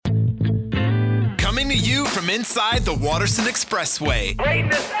Coming to you from inside the Waterson Expressway.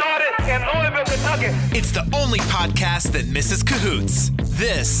 Greatness started in Louisville, Kentucky. It's the only podcast that misses cahoots.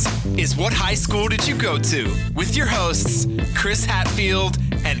 This is What High School Did You Go To? With your hosts, Chris Hatfield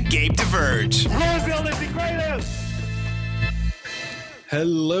and Gabe DeVerge. Louisville is the greatest.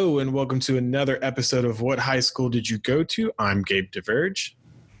 Hello and welcome to another episode of What High School Did You Go To? I'm Gabe DeVerge.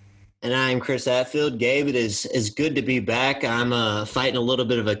 And I'm Chris Hatfield. Gabe, it is good to be back. I'm fighting a little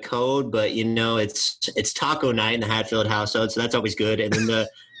bit of a cold, but you know it's taco night in the Hatfield household, so that's always good. And then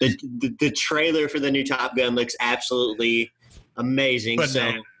the trailer for the new Top Gun looks absolutely amazing. But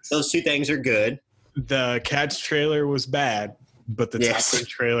so those two things are good. The Cats trailer was bad, but the Top Gun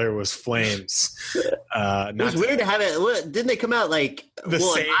trailer was flames. It was weird to have it. Didn't they come out like the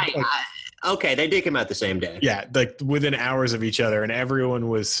same? Okay, they did come out the same day. Yeah, like within hours of each other, and everyone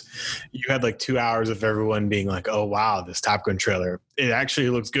was. You had like 2 hours of everyone being like, "Oh wow, this Top Gun trailer! It actually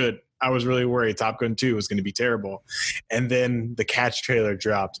looks good." I was really worried Top Gun 2 was going to be terrible, and then the Cats trailer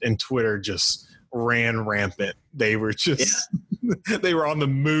dropped, and Twitter just ran rampant. They were just. They were on the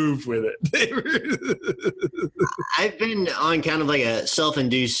move with it. I've been on kind of like a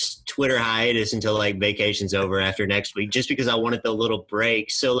self-induced Twitter hiatus until like vacation's over after next week, just because I wanted the little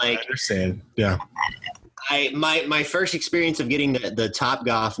break. So like, I understand. Yeah. My first experience of getting the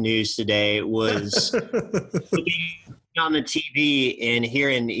Topgolf news today was on the TV and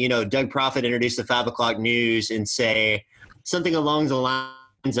hearing, Doug Profit introduce the 5 o'clock news and say something along the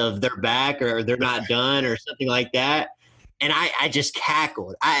lines of they're back or they're not done or something like that. And I just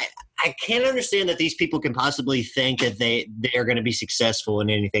cackled. I can't understand that these people can possibly think that they are going to be successful in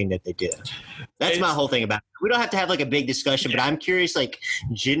anything that they do. That's my whole thing about it. We don't have to have like a big discussion, but I'm curious, like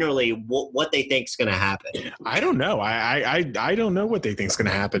generally what they think is going to happen. I don't know. I don't know what they think is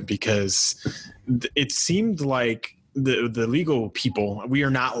going to happen because it seemed like the legal people, we are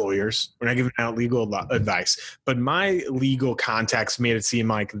not lawyers. We're not giving out legal advice, but my legal contacts made it seem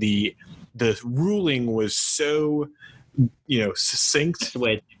like the ruling was so succinct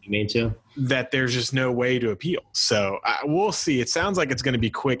that there's just no way to appeal. So we'll see. It sounds like it's going to be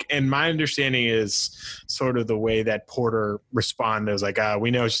quick. And my understanding is sort of the way that Porter responded was like,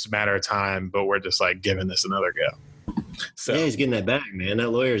 we know it's just a matter of time, but we're just like giving this another go. So yeah, he's getting that bag, man.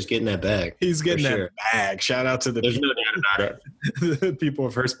 That lawyer is getting that bag. He's getting that bag. Shout out to There's no doubt about it. The people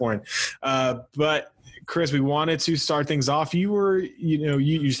of Firstborn. But Chris, we wanted to start things off. You were,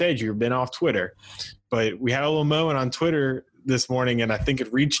 you said you've been off Twitter, but we had a little moment on Twitter this morning, and I think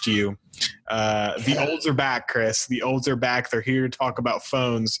it reached you. The olds are back, Chris. The olds are back. They're here to talk about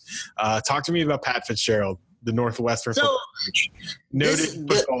phones. Talk to me about Pat Fitzgerald, the Northwestern football coach. Noted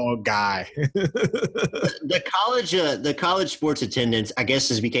football guy. The college sports attendance, I guess,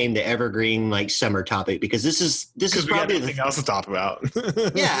 has became the evergreen like summer topic because this is probably nothing else to talk about.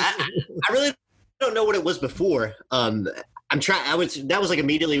 Yeah, I really don't know what it was before. That was like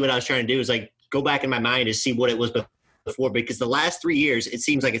immediately what I was trying to do is like go back in my mind to see what it was before, because the last 3 years it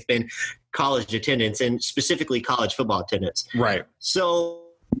seems like it's been college attendance and specifically college football attendance. Right. So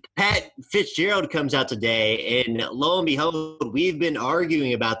Pat Fitzgerald comes out today, and lo and behold, we've been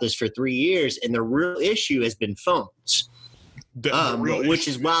arguing about this for 3 years, and the real issue has been phones. Which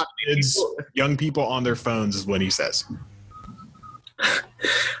is wild. Young people on their phones is what he says.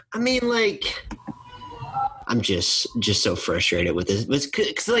 I mean, like, I'm just so frustrated with this.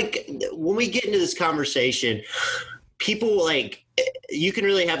 Because, like, when we get into this conversation, people, like, you can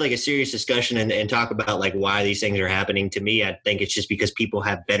really have, like, a serious discussion and talk about, like, why these things are happening. To me, I think it's just because people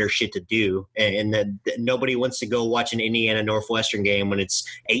have better shit to do, and that nobody wants to go watch an Indiana Northwestern game when it's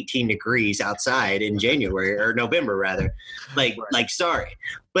 18 degrees outside in January or November, rather. Like, sorry.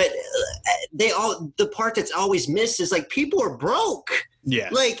 But the part that's always missed is, like, people are broke. Yeah.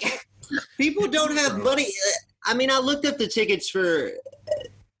 Like, people don't have money. I mean, I looked up the tickets for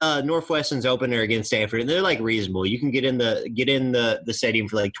Northwestern's opener against Stanford, and they're like reasonable. You can get in the stadium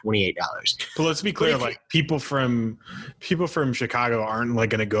for like $28. But let's be clear, like people from Chicago aren't like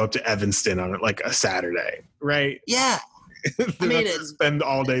going to go up to Evanston on like a Saturday, right? Yeah, I mean, spend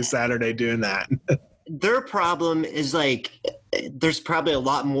all day Saturday doing that. Their problem is like there's probably a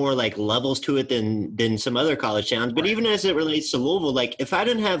lot more like levels to it than some other college towns. But even as it relates to Louisville, like if I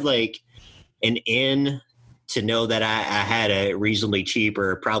didn't have like an in to know that I had a reasonably cheap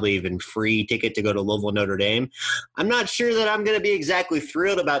or probably even free ticket to go to Louisville, Notre Dame, I'm not sure that I'm going to be exactly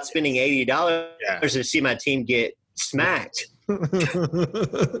thrilled about spending $80 to see my team get smacked. No,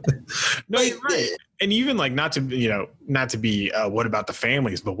 you're right. And even like not to be what about the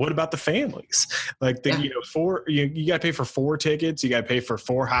families, but what about the families? Like you got to pay for 4 tickets, you got to pay for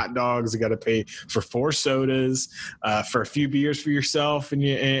 4 hot dogs, you got to pay for 4 sodas, for a few beers for yourself and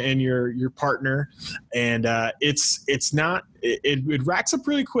your partner, and it racks up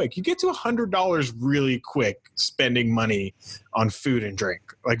really quick. You get to $100 really quick spending money on food and drink,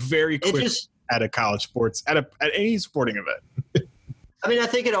 like very quick at a college sports at any sporting event. I mean, I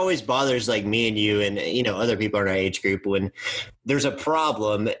think it always bothers like me and you and, other people in our age group when there's a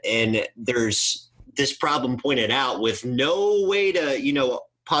problem and there's this problem pointed out with no way to,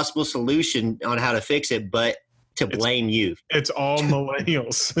 possible solution on how to fix it, but to blame you. It's all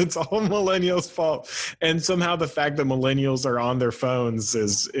millennials. It's all millennials' fault. And somehow the fact that millennials are on their phones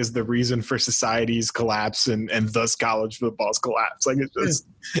is the reason for society's collapse and thus college football's collapse. Like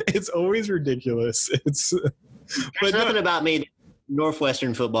it's always ridiculous. There's nothing about me.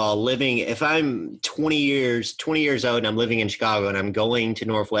 Northwestern football if I'm 20 years old and I'm living in Chicago and I'm going to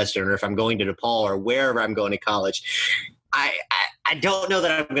Northwestern, or if I'm going to DePaul or wherever I'm going to college, I don't know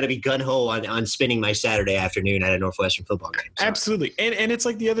that I'm going to be gun-ho on spending my Saturday afternoon at a Northwestern football game. So. Absolutely. And it's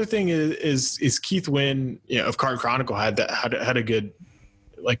like the other thing is Keith Wynn, of Card Chronicle had a good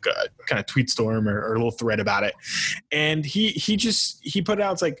like kind of tweet storm or a little thread about it. And he put it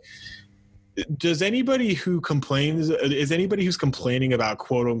out, it's like, is anybody who's complaining about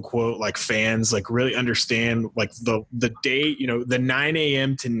quote unquote like fans like really understand like the day, the 9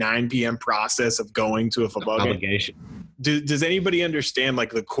 a.m. to 9 p.m. process of going to a football game? Does anybody understand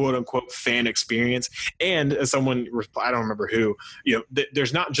like the quote unquote fan experience? And as someone, I don't remember who,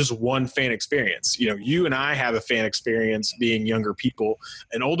 there's not just one fan experience. You and I have a fan experience being younger people.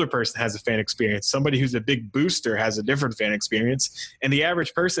 An older person has a fan experience. Somebody who's a big booster has a different fan experience. And the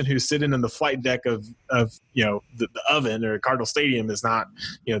average person who's sitting in the flight deck of the Oven or Cardinal Stadium is not,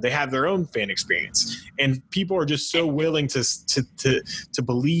 they have their own fan experience. And people are just so willing to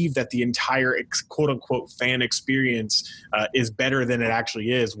believe that the entire quote unquote fan experience is better than it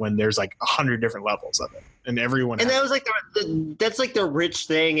actually is when there's like 100 different levels of it, and everyone. And that was like that's like the rich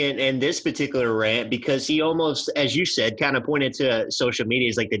thing in this particular rant, because he almost, as you said, kind of pointed to social media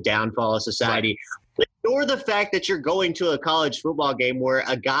as like the downfall of society. Right. Or the fact that you're going to a college football game where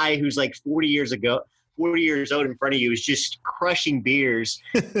a guy who's like 40 years old in front of you is just crushing beers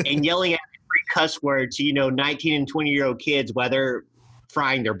and yelling at every cuss word to 19 and 20-year-old kids while they're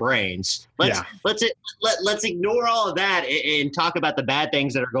frying their brains. Let's ignore all of that and talk about the bad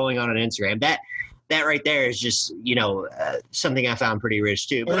things that are going on Instagram. That right there is just something I found pretty rich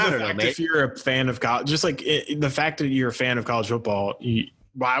too. But I don't know, man. If you're a fan of college, just like the fact that you're a fan of college football,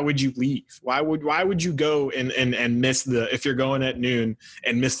 why would you leave? Why would you go and miss if you're going at noon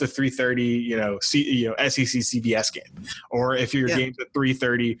and miss the 3:30 SEC CBS game, or if your game's at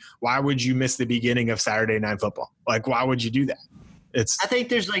 3:30, why would you miss the beginning of Saturday Night Football? Like, why would you do that? I think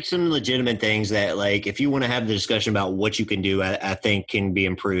there's like some legitimate things that, like, if you want to have the discussion about what you can do, I think can be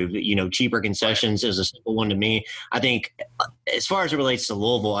improved. Cheaper concessions is a simple one to me. I think as far as it relates to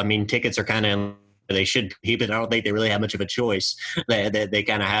Louisville, I mean, tickets are kind of, they should be, but I don't think they really have much of a choice. They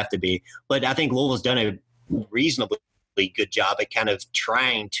kind of have to be. But I think Louisville's done a reasonably good job at kind of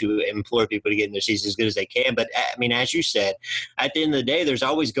trying to implore people to get in their seats as good as they can. But I mean, as you said, at the end of the day, there's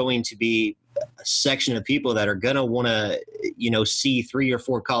always going to be a section of people that are going to want to, see 3 or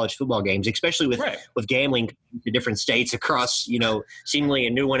 4 college football games, especially with gambling to different states across, seemingly a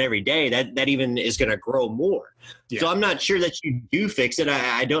new one every day. That even is going to grow more. Yeah. So I'm not sure that you do fix it.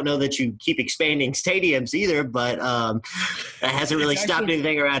 I don't know that you keep expanding stadiums either, but that hasn't really stopped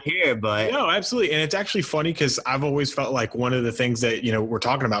anything around here. But no, absolutely. And it's actually funny because I've always felt like one of the things that, we're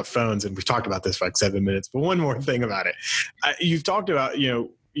talking about phones, and we've talked about this for like 7 minutes, but one more thing about it. You've talked about,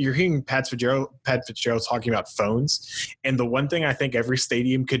 you're hearing Pat Fitzgerald talking about phones. And the one thing I think every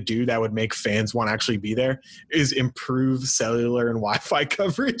stadium could do that would make fans want to actually be there is improve cellular and Wi-Fi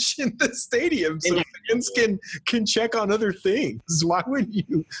coverage in the stadium so fans can check on other things. Why wouldn't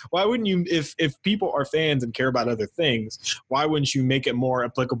you, if people are fans and care about other things, why wouldn't you make it more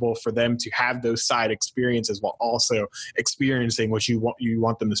applicable for them to have those side experiences while also experiencing what you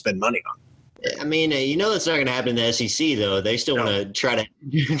want them to spend money on? I mean, that's not going to happen in the SEC, though. They still want to try to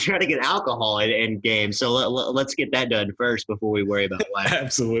get alcohol in games. So let's get that done first before we worry about why.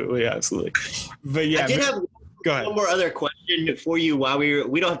 Absolutely. But yeah, I did have go ahead. One more other question for you. While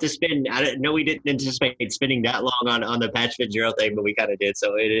we don't have to spend. I didn't know we didn't anticipate spending that long on the Pat Fitzgerald thing, but we kind of did.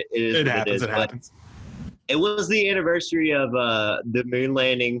 So it happens. It happens. It was the anniversary of the moon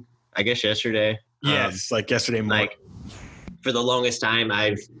landing, I guess, yesterday. Yes, like yesterday morning. Like, for the longest time,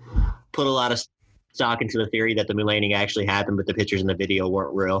 I've put a lot of stock into the theory that the moon landing actually happened, but the pictures in the video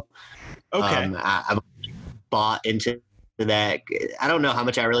weren't real. Okay. I've bought into that. I don't know how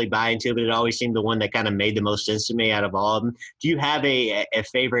much I really buy into, but it always seemed the one that kind of made the most sense to me out of all of them. Do you have a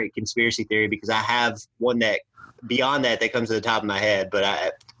favorite conspiracy theory? Because I have one that beyond that comes to the top of my head, but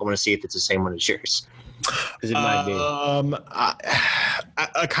I want to see if it's the same one as yours. Because it might be.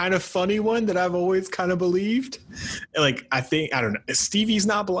 A kind of funny one that I've always kind of believed. Like, I don't know. Stevie's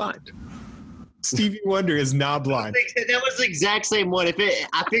not blind. Stevie Wonder is not blind. That was the exact same one. I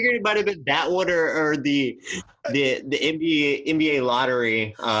figured it might have been that one or the NBA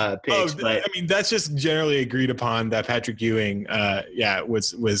lottery picks. But I mean, that's just generally agreed upon that Patrick Ewing, it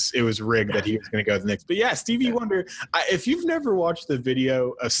was rigged that he was going to go to the Knicks. But yeah, Stevie Wonder. If you've never watched the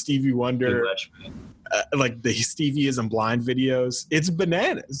video of Stevie Wonder, like the Stevie Isn't Blind videos, it's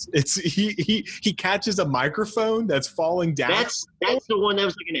bananas. It's he catches a microphone that's falling down. That's the one that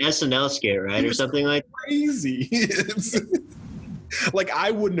was like an SNL skit, right, or something like crazy. Like,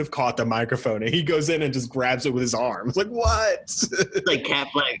 I wouldn't have caught the microphone, and he goes in and just grabs it with his arms. Like, what? Like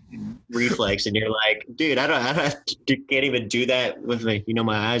cat-like reflex, and you're like, dude, I can't even do that with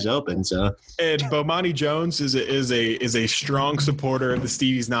my eyes open. So. And Bomani Jones is a strong supporter of the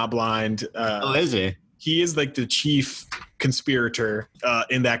Stevie's Not Blind. Is he? He is like the chief conspirator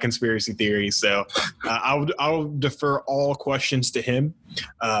in that conspiracy theory. So I'll defer all questions to him,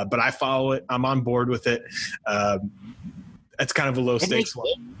 but I follow it. I'm on board with it. It's kind of a low stakes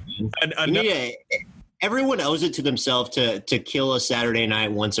one. Everyone owes it to themselves to kill a Saturday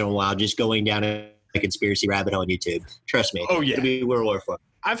night once in a while, just going down a conspiracy rabbit hole on YouTube. Trust me. Oh yeah, it'll be World War IV.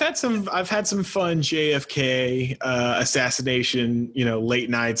 I've had some fun JFK assassination, late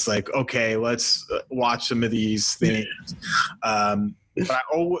nights. Like, okay, let's watch some of these things. But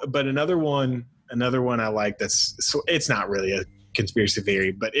another one I like it's not really a conspiracy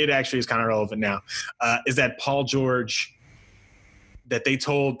theory, but it actually is kind of relevant now. Is that that they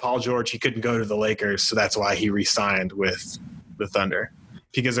told Paul George he couldn't go to the Lakers, so that's why he re-signed with the Thunder,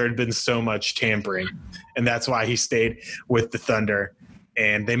 because there had been so much tampering, and that's why he stayed with the Thunder.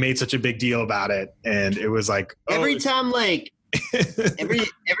 And they made such a big deal about it, and it was like every time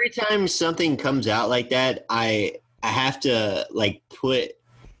something comes out like that, I have to put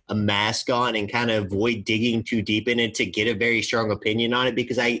a mask on and kind of avoid digging too deep in it to get a very strong opinion on it,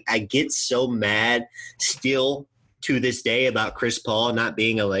 because I get so mad still to this day about Chris Paul not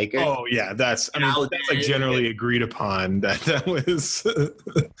being a Laker. Oh yeah, that's generally agreed upon. That was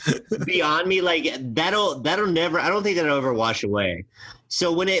beyond me. Like that'll never. I don't think that'll ever wash away.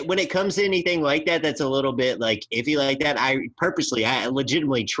 So when it comes to anything like that, that's a little bit iffy like that. I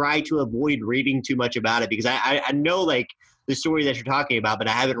legitimately try to avoid reading too much about it, because I know the story that you're talking about, but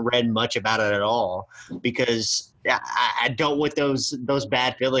I haven't read much about it at all, because I don't want those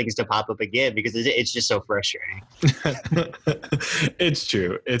bad feelings to pop up again, because it's just so frustrating. It's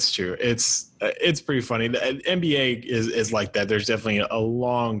true. It's pretty funny. The NBA is like that. There's definitely a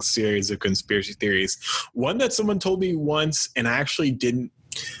long series of conspiracy theories. One that someone told me once, and I actually didn't.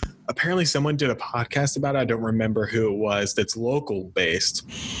 Apparently someone did a podcast about it. I don't remember who it was. That's local based.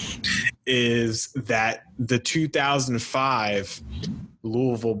 Is that the 2005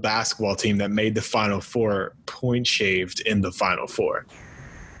 Louisville basketball team that made the Final Four point shaved in the Final Four?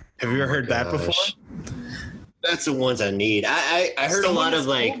 Have you ever heard that before? That's the ones I need. I heard a lot of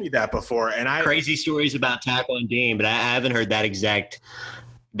told me that before, and crazy stories about Taquan Dean, but I haven't heard that exact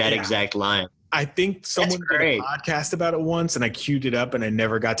line. I think someone did a podcast about it once, and I queued it up, and I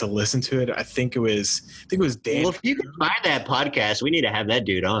never got to listen to it. I think it was Dan. Well, if you can find that podcast, we need to have that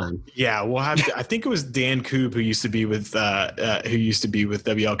dude on. Yeah, we'll have to. I think it was Dan Koob who used to be with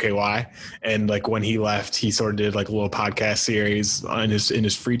WLKY, and when he left, he sort of did a little podcast series in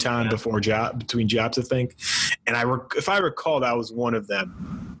his free time between jobs, I think. And if I recall, that was one of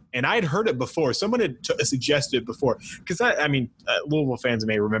them. And I'd heard it before. Someone had suggested it before, because Louisville fans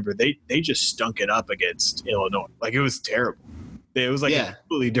may remember they just stunk it up against Illinois. It was terrible. It was a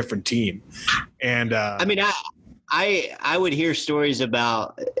completely different team. And I would hear stories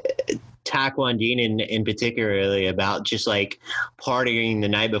about Taquan Dean in particularly about just partying the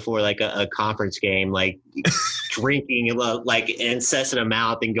night before a conference game, drinking incessant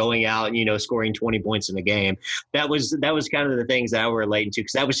amount and going out and scoring 20 points in a game. That was kind of the things that I were relating to,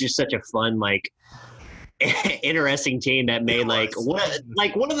 because that was just such a fun interesting team that made one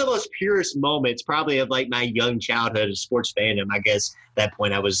of the most purest moments probably of my young childhood of sports fandom. I guess at that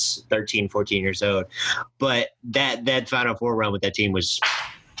point I was 13, 14 years old, but that Final Four run with that team was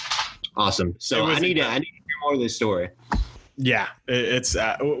awesome. So I need to hear more of this story. Yeah, it's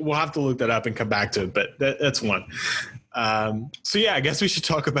we'll have to look that up and come back to it, but that's one. So yeah, I guess we should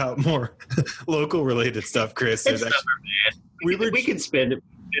talk about more local related stuff, Chris. We can spend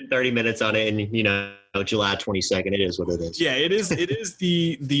 30 minutes on it, and July 22nd. It is what it is. Yeah, it is. It is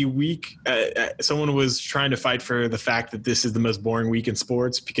the week. Someone was trying to fight for the fact that this is the most boring week in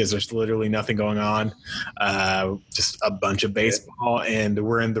sports because there's literally nothing going on, just a bunch of baseball, and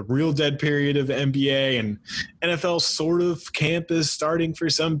we're in the real dead period of the NBA, and NFL sort of camp is starting for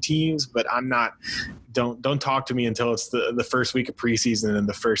some teams, but I'm not. Don't talk to me until it's the first week of preseason and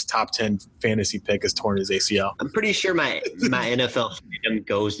the first top 10 fantasy pick is torn his ACL. I'm pretty sure my NFL fandom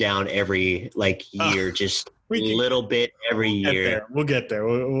goes down every year, just a little bit every year. We'll get there.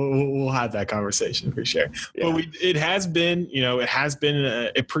 We'll have that conversation for sure. Yeah. But it has been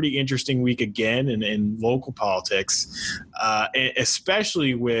a pretty interesting week again in local politics,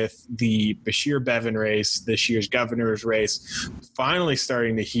 especially with the Bashir Bevan race, this year's governor's race, finally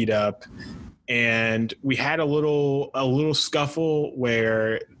starting to heat up. And we had a little scuffle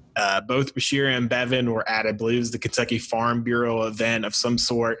where both Bashir and Bevan were at, I believe, it was the Kentucky Farm Bureau event of some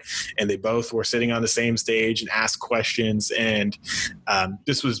sort, and they both were sitting on the same stage and asked questions. And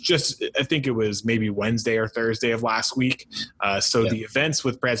this was just, I think it was maybe Wednesday or Thursday of last week. The events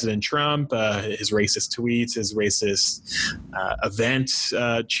with President Trump, his racist tweets, his racist event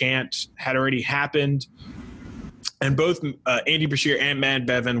chant had already happened. And both Andy Bashir and Matt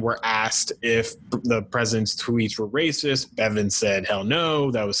Bevan were asked if the president's tweets were racist. Bevan said, hell no,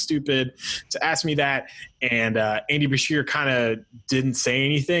 that was stupid to ask me that. And Andy Bashir kind of didn't say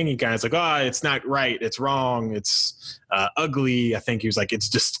anything. He kind of was like, it's not right. It's wrong. It's ugly. I think he was like, it's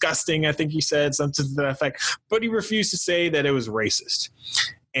disgusting. I think he said something to that effect. But he refused to say that it was racist.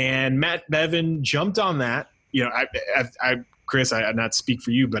 And Matt Bevan jumped on that. Chris, I not speak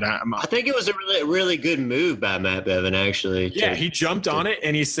for you, but I think it was a really good move by Matt Bevan, actually. Yeah, he jumped on it,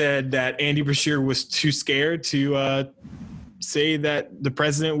 and he said that Andy Bashir was too scared to say that the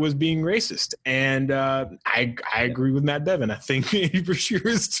president was being racist. And I agree with Matt Bevan. I think Andy Bashir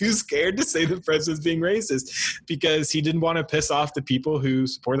is too scared to say the president's being racist because he didn't want to piss off the people who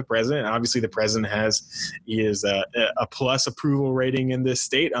support the president. And obviously, the president is a plus approval rating in this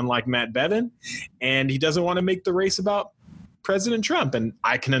state, unlike Matt Bevan. And he doesn't want to make the race about President Trump, and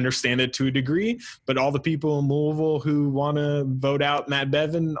I can understand it to a degree, but all the people in Louisville who want to vote out Matt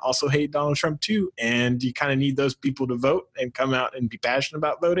Bevan also hate Donald Trump too, and you kind of need those people to vote and come out and be passionate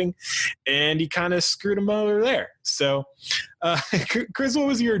about voting, and he kind of screwed them over there. So, Chris, what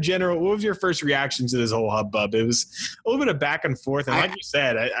was your first reaction to this whole hubbub? It was a little bit of back and forth, and like you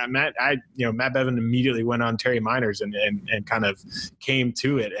said, Matt Bevan immediately went on Terry Miners and kind of came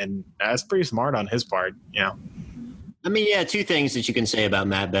to it, and that's pretty smart on his part, I mean, yeah, two things that you can say about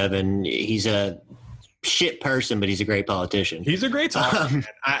Matt Bevan. He's a shit person, but he's a great politician. He's a great talker.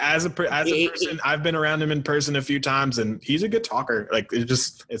 As a person, I've been around him in person a few times, and he's a good talker. But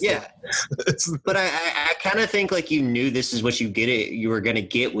I kind of think you knew this is what you were going to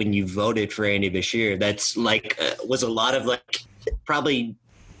get when you voted for Andy Bashir. That's was a lot of probably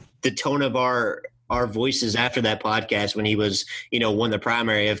the tone of our voices after that podcast when he was, won the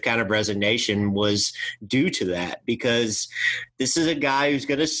primary of kind of resignation was due to that, because this is a guy who's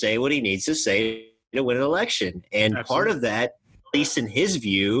going to say what he needs to say to win an election. And Absolutely. Part of that, at least in his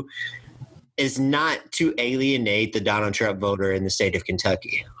view, is not to alienate the Donald Trump voter in the state of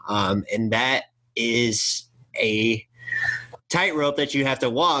Kentucky. And that is a tightrope that you have to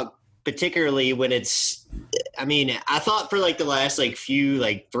walk, particularly when I thought for the last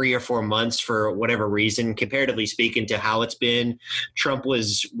few 3 or 4 months, for whatever reason, comparatively speaking to how it's been, Trump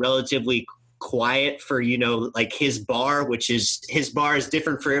was relatively quiet for, his bar, his bar is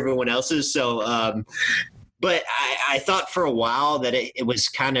different for everyone else's. So, but I thought for a while that it was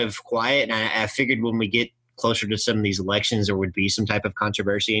kind of quiet, and I figured when we get closer to some of these elections, there would be some type of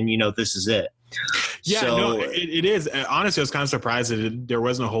controversy, and this is it. Yeah, it is. Honestly, I was kind of surprised that there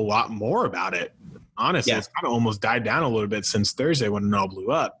wasn't a whole lot more about it. Honestly, It's kind of almost died down a little bit since Thursday when it all blew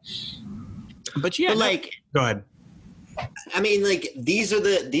up. But go ahead. I mean, these are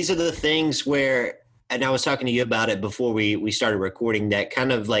the things where, and I was talking to you about it before we started recording, that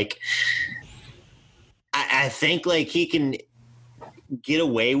kind of I think he can get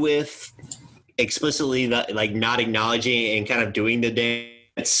away with explicitly not acknowledging and kind of doing the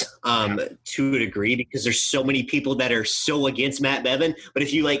dance to a degree, because there's so many people that are so against Matt Bevan. But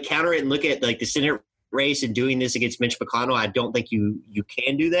if you counter it and look at the Senate race and doing this against Mitch McConnell. I don't think you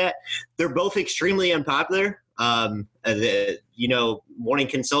can do that. They're both extremely unpopular. Morning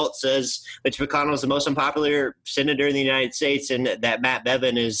Consult says Mitch McConnell is the most unpopular senator in the United States, and that Matt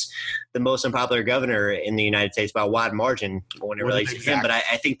Bevin is the most unpopular governor in the United States by a wide margin when it relates to him. But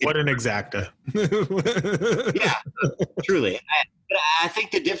I think what an exacta. Yeah, truly. I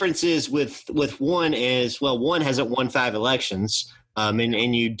think the difference is with one is, well, one hasn't won 5 elections.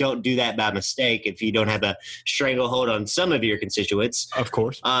 And you don't do that by mistake if you don't have a stranglehold on some of your constituents. Of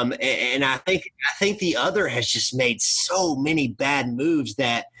course. And I think the other has just made so many bad moves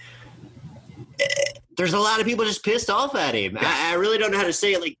that there's a lot of people just pissed off at him. I really don't know how to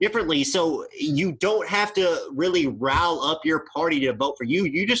say it differently. So you don't have to really rile up your party to vote for you.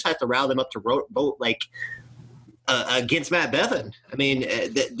 You just have to rile them up to vote against Matt Bevin. I mean,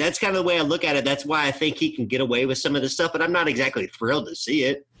 that's kind of the way I look at it. That's why I think he can get away with some of this stuff, but I'm not exactly thrilled to see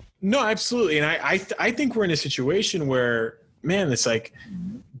it. No, absolutely. And I think we're in a situation where, man, it's like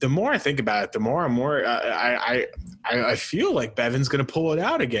the more I think about it, the more I feel like Bevin's going to pull it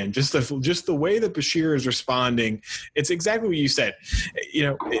out again. Just the way that Beshear is responding, it's exactly what you said.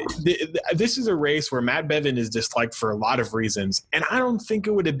 This is a race where Matt Bevin is disliked for a lot of reasons, and I don't think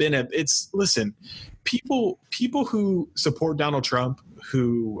it would have been listen. People who support Donald Trump,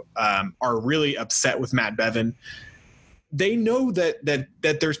 who are really upset with Matt Bevin, they know that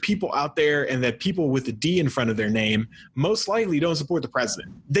there's people out there, and that people with a D in front of their name most likely don't support the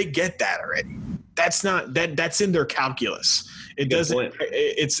president. They get that already. That's in their calculus. It doesn't.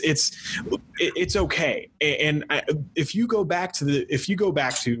 It's okay. And if you go back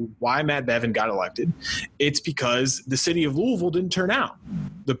to why Matt Bevin got elected, it's because the city of Louisville didn't turn out.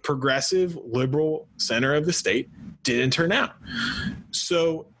 The progressive liberal center of the state didn't turn out.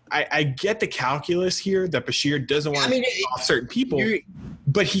 So I get the calculus here that Beshear doesn't want to piss off certain people,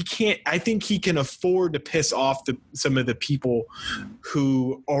 but he can't. I think he can afford to piss off some of the people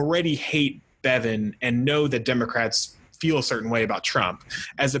who already hate Bevin and know that Democrats feel a certain way about Trump,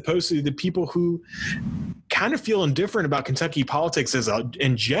 as opposed to the people who kind of feel indifferent about Kentucky politics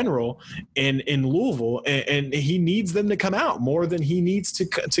in general in Louisville, and he needs them to come out more than he needs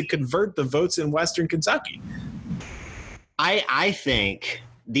to convert the votes in Western Kentucky. I think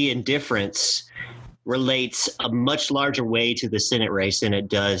the indifference relates a much larger way to the Senate race than it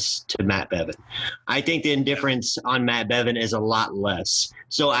does to Matt Bevin. I think the indifference on Matt Bevin is a lot less.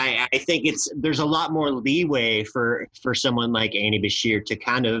 So I think there's a lot more leeway for someone like Andy Beshear to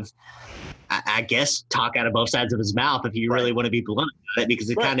kind of, I guess, talk out of both sides of his mouth if you really want to be blunt about it, because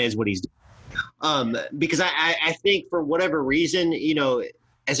it kind of is what he's doing. Because I think for whatever reason,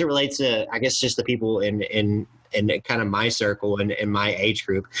 as it relates to, I guess, just the people in kind of my circle and in my age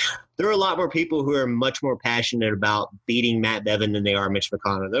group, there are a lot more people who are much more passionate about beating Matt Bevin than they are Mitch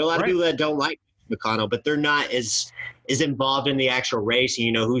McConnell. There are a lot of people that don't like McConnell, but they're not as involved in the actual race.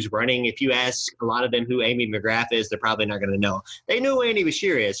 And who's running. If you ask a lot of them who Amy McGrath is, they're probably not going to know. They know who Andy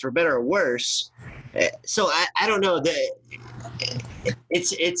Beshear is, for better or worse. So I don't know.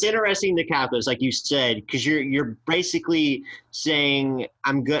 It's interesting, the calculus, like you said, because you're basically saying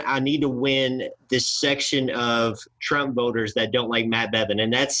I need to win this section of Trump voters that don't like Matt Bevin,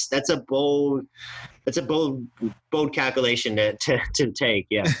 and that's a bold calculation to take.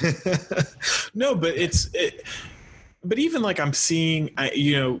 Yeah. No, but but even like I'm seeing,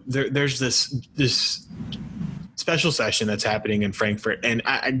 there's this special session that's happening in Frankfurt, and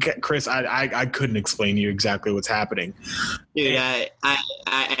Chris, I couldn't explain to you exactly what's happening. Dude,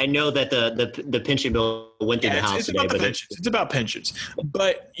 I know that the pension bill went through the House today, but it's about pensions.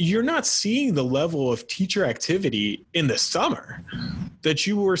 But you're not seeing the level of teacher activity in the summer that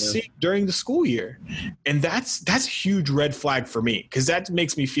you were seeing during the school year, and that's a huge red flag for me, because that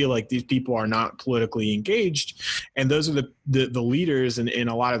makes me feel like these people are not politically engaged, and those are the leaders in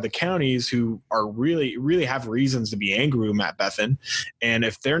a lot of the counties who are really have reasons to be angry with Matt Bevin. And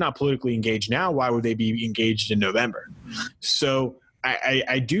if they're not politically engaged now, why would they be engaged in November? So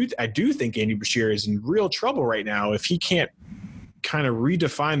I do think Andy Beshear is in real trouble right now if he can't kind of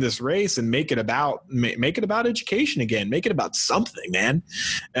redefine this race and make it about education again, make it about something, man.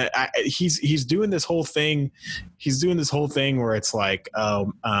 He's doing this whole thing. He's doing this whole thing where it's like,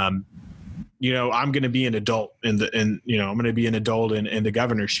 I'm going to be an adult I'm going to be an adult in the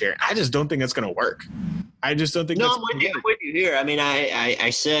governor's chair. I just don't think that's going to work. I just don't think. No, I'm with you here. I mean,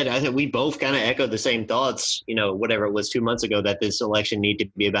 I think we both kind of echoed the same thoughts. Whatever it was 2 months ago, that this election needed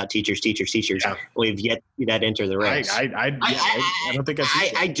to be about teachers. Yeah. We've yet to see that enter the race. I don't think that's.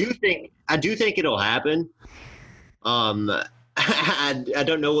 I do think it'll happen. I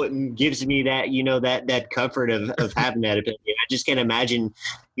don't know what gives me that, that comfort of having that opinion. I just can't imagine,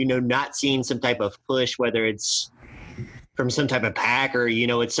 not seeing some type of push, whether it's from some type of PAC or,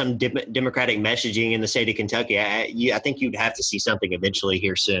 it's some democratic messaging in the state of Kentucky. I think you'd have to see something eventually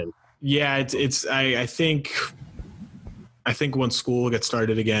here soon. Yeah, I think once school gets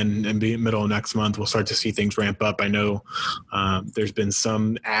started again and be middle of next month, we'll start to see things ramp up. I know there's been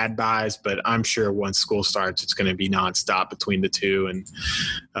some ad buys, but I'm sure once school starts, it's going to be nonstop between the two. And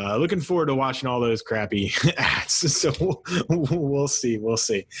looking forward to watching all those crappy ads. So we'll see. We'll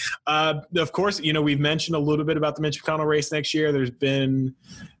see. Of course, we've mentioned a little bit about the Mitch McConnell race next year. There's been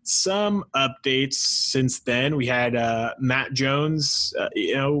some updates since then. We had Matt Jones,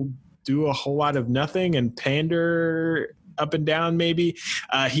 do a whole lot of nothing and pander up and down maybe.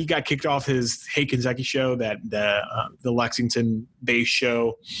 He got kicked off his Hey Kentucky show, that the Lexington-based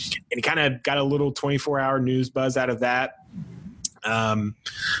show, and he kind of got a little 24-hour news buzz out of that.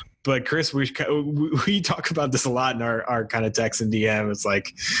 But Chris, we talk about this a lot in our kind of text and DM. It's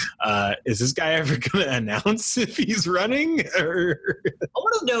like, is this guy ever going to announce if he's running? Or I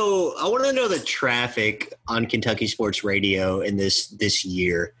want to know the traffic on Kentucky Sports Radio in this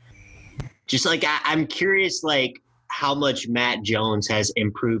year. Just like I'm curious, like how much Matt Jones has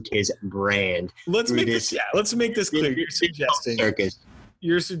improved his brand. Let's make this clear. You're suggesting. Circus.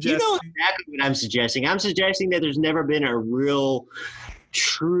 You're suggesting. You know exactly what I'm suggesting. I'm suggesting that there's never been a real,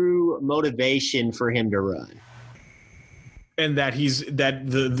 true motivation for him to run, and that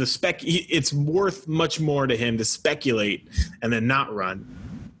it's worth much more to him to speculate and then not run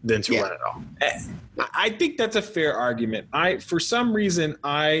than to run at all. I think that's a fair argument. For some reason,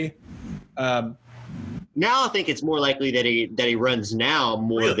 now I think it's more likely that he runs now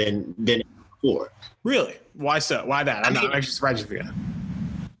more than before. Really? Why so? Why that? I'm actually surprised with you.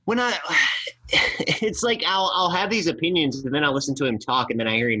 It's like I'll have these opinions and then I listen to him talk and then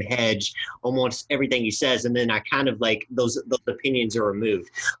I hear him hedge almost everything he says and then I kind of like those opinions are removed.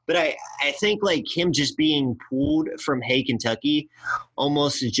 But I think like him just being pulled from Hey Kentucky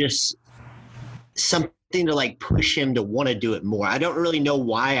almost is just something to like push him to want to do it more. I don't really know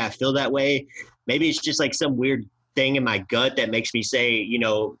why I feel that way. Maybe it's just like some weird thing in my gut that makes me say,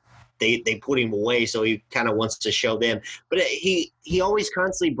 they put him away, so he kind of wants to show them. But he always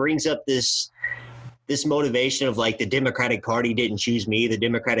constantly brings up this motivation of like the Democratic Party didn't choose me, the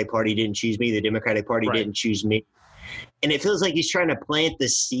Democratic Party didn't choose me, the Democratic Party didn't choose me. And it feels like he's trying to plant the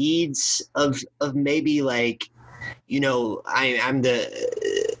seeds of maybe like, I'm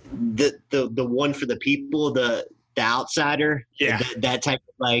the one for the people, the outsider, that type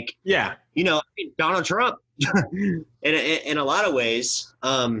of like, Donald Trump in a lot of ways.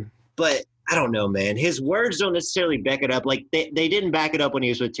 But I don't know, man. His words don't necessarily back it up. Like they didn't back it up when he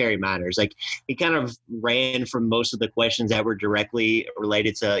was with Terry Miners. Like he kind of ran from most of the questions that were directly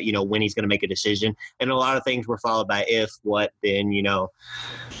related to, when he's going to make a decision. And a lot of things were followed by if, what, then,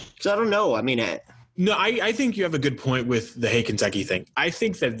 So I don't know. I mean, no, I think you have a good point with the Hey Kentucky thing. I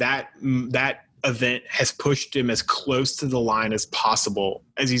think that event has pushed him as close to the line as possible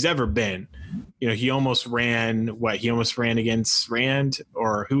as he's ever been. He almost ran against Rand,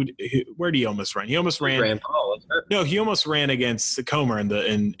 or where did he almost run? He almost ran. He almost ran against Comer in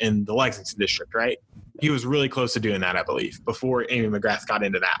the Lexington district, right? He was really close to doing that, I believe, before Amy McGrath got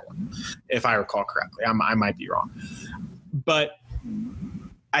into that one, if I recall correctly. I might be wrong. But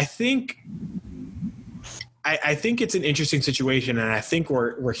I think it's an interesting situation, and I think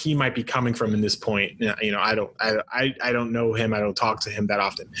where he might be coming from in this point. I don't know him. I don't talk to him that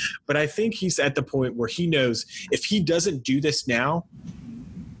often, but I think he's at the point where he knows if he doesn't do this now,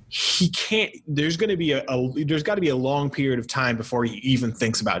 he can't. There's got to be a long period of time before he even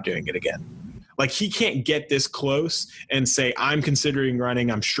thinks about doing it again. Like he can't get this close and say, I'm considering running.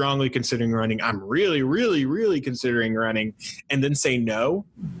 I'm strongly considering running. I'm really, really, really considering running, and then say no.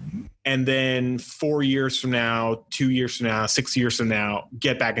 And then 4 years from now, 2 years from now, 6 years from now,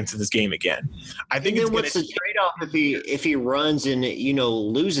 get back into this game again. I think it's what's the trade-off if he runs and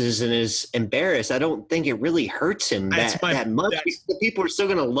loses and is embarrassed? I don't think it really hurts him that much. The people are still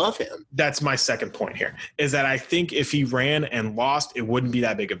going to love him. That's my second point here, is that I think if he ran and lost, it wouldn't be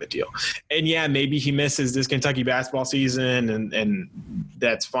that big of a deal. And yeah, maybe he misses this Kentucky basketball season, and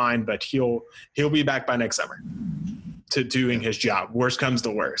that's fine. But he'll be back by next summer to doing his job. Worst comes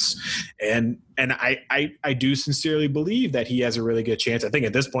to worst. And I do sincerely believe that he has a really good chance. I think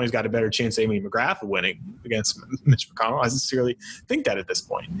at this point he's got a better chance Amy McGrath winning against Mitch McConnell. I sincerely think that at this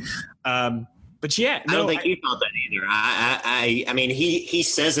point. But yeah, I don't think he felt that either. I mean, he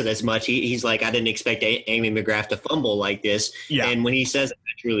says it as much. He's like, I didn't expect Amy McGrath to fumble like this. Yeah. And when he says it,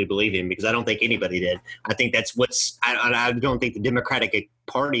 I truly believe him because I don't think anybody did. I think that's I don't think the Democratic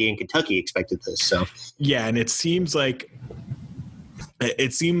Party in Kentucky expected this. So yeah, and it seems like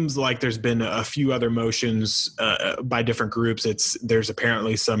there's been a few other motions by different groups. There's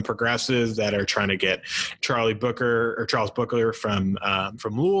apparently some progressives that are trying to get Charles Booker from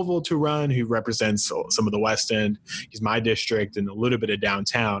Louisville to run, who represents some of the West End. He's my district and a little bit of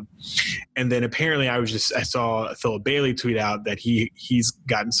downtown. And then apparently I saw Philip Bailey tweet out that he's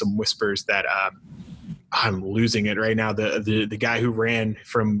gotten some whispers that I'm losing it right now. The guy who ran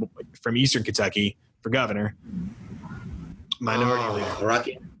from Eastern Kentucky for governor. Minority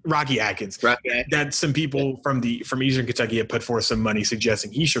Rocky Atkins. That some people from Eastern Kentucky have put forth some money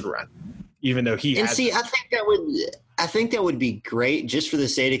suggesting he should run, even though he. And see, I think that would be great just for the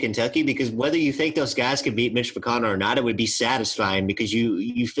state of Kentucky, because whether you think those guys could beat Mitch McConnell or not, it would be satisfying because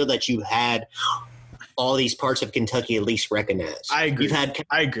you feel that you had all these parts of Kentucky at least recognized. I agree.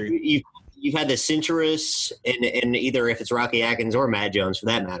 I agree. You've had the centrists in either if it's Rocky Atkins or Matt Jones for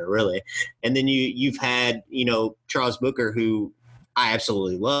that matter, really. And then you've had, Charles Booker, who I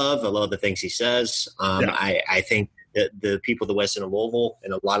absolutely love. I love the things he says. I think that the people of the West End of Louisville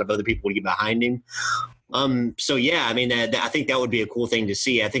and a lot of other people would get behind him. So, yeah, I mean, I think that would be a cool thing to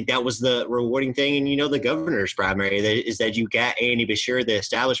see. I think that was the rewarding thing in, the governor's primary is that you got Andy Beshear, the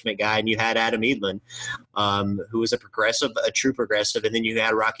establishment guy, and you had Adam Edlin, who was a true progressive. And then you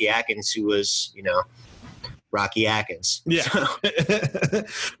had Rocky Atkins, who was, Rocky Atkins. Yeah.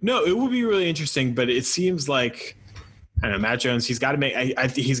 No, it would be really interesting, but it seems like, I don't know, Matt Jones, he's got to make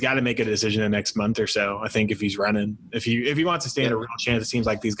a decision in the next month or so. I think if he's running, if he wants to stand a real chance, it seems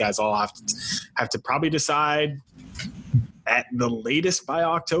like these guys all have to probably decide at the latest by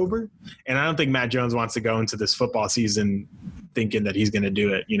October. And I don't think Matt Jones wants to go into this football season thinking that he's going to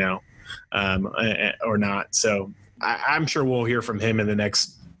do it, or not. So I'm sure we'll hear from him in the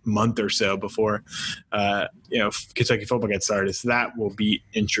next month or so before Kentucky football gets started. So that will be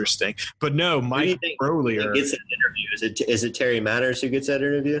interesting. But no, Mike Broglier gets that interview. Is it Terry Manners who gets that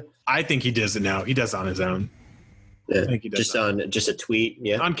interview? I think he does it now. He does it on his own. Yeah, I think he does just a tweet.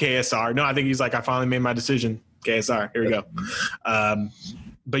 Yeah, on KSR. No, I think he's like, I finally made my decision. KSR. Here we go.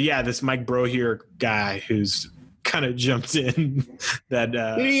 But yeah, this Mike Broglier guy who's kind of jumped in that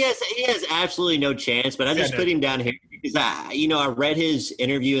he has absolutely no chance. But I just put him down here because I read his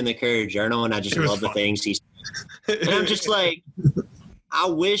interview in the Courier Journal and I just love the things he's. And I'm just like, I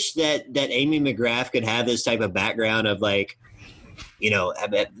wish that Amy McGrath could have this type of background of like,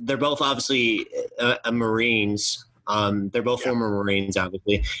 they're both obviously Marines. They're both former Marines,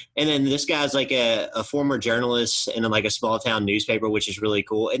 obviously. And then this guy's like a former journalist in like a small town newspaper, which is really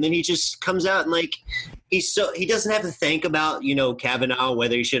cool. And then he just comes out and like, he doesn't have to think about, Kavanaugh,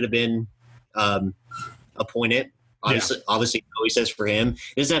 whether he should have been appointed. Obviously, he says for him,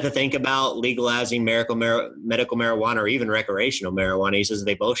 he doesn't have to think about legalizing medical marijuana or even recreational marijuana. He says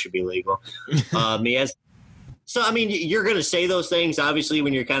they both should be legal. So, I mean, you're going to say those things, obviously,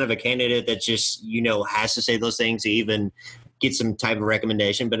 when you're kind of a candidate that just, has to say those things to even get some type of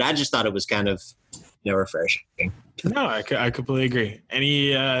recommendation. But I just thought it was kind of, refreshing. No, I completely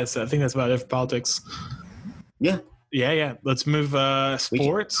agree. So I think that's about it for politics. Yeah. Yeah. Let's move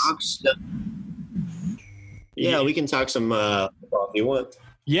sports. We can talk some football if you want.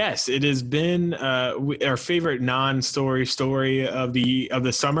 Yes, it has been our favorite non-story story of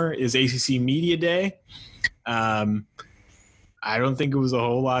the summer is ACC Media Day. I don't think it was a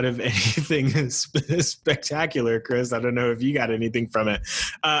whole lot of anything spectacular, Chris. I don't know if you got anything from it.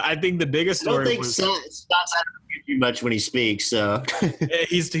 I think the biggest story was Scott's too much when he speaks. So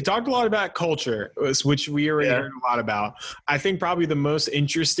he talked a lot about culture, which we already heard a lot about. I think probably the most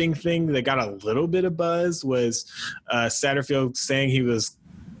interesting thing that got a little bit of buzz was Satterfield saying he was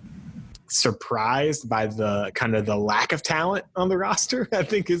surprised by the kind of the lack of talent on the roster. I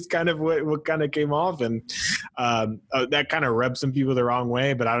think is kind of what kind of came off, and that kind of rubbed some people the wrong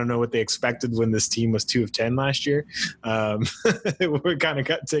way. But I don't know what they expected when this team was 2 of 10 last year. We're kind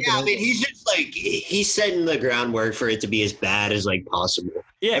of taking. Yeah, I mean, he's just like he's setting the groundwork for it to be as bad as like possible.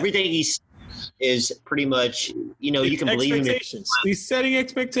 Yeah, everything he's is pretty much, you can believe him. He's setting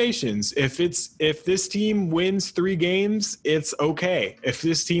expectations. If this team wins 3 games, it's okay. If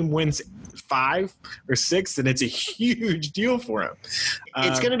this team wins 5 or 6, then it's a huge deal for him.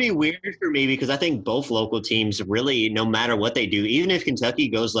 It's going to be weird for me because I think both local teams really, no matter what they do, even if Kentucky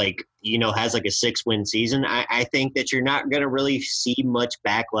goes like has like a 6-win season, I think that you're not going to really see much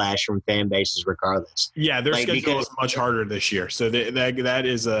backlash from fan bases regardless. Yeah, their schedule is much harder this year. So that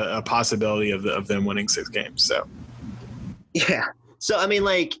is a possibility of them winning 6 games. So, yeah. So, I mean,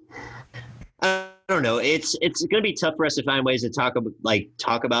 like, I don't know. It's going to be tough for us to find ways to talk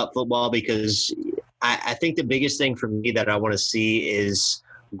about football because I think the biggest thing for me that I want to see is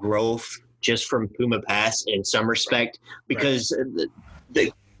growth just from Puma Pass in some respect, because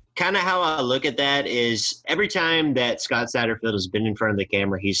the kind of how I look at that is every time that Scott Satterfield has been in front of the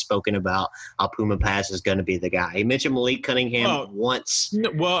camera, he's spoken about how Puma Pass is going to be the guy. He mentioned Malik Cunningham once.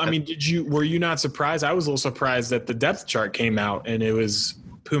 Well, I mean, were you not surprised? I was a little surprised that the depth chart came out and it was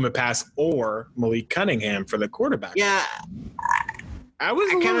Puma Pass or Malik Cunningham for the quarterback. Yeah. I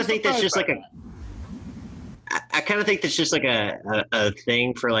kind of think that's just like I kind of think that's just like a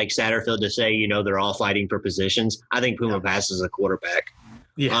thing for like Satterfield to say, they're all fighting for positions. I think Puma Pass is a quarterback.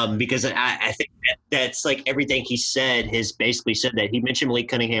 Yeah. Because I think that's like everything he said has basically said that. He mentioned Malik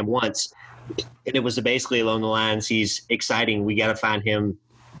Cunningham once, and it was basically along the lines, he's exciting. We got to find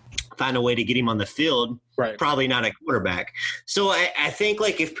a way to get him on the field. Right. Probably not a quarterback. So I think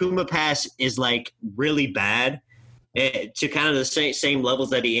like if Puma Pass is like really bad to kind of the same levels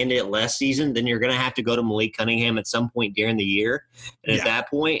that he ended last season, then you're going to have to go to Malik Cunningham at some point during the year. And at that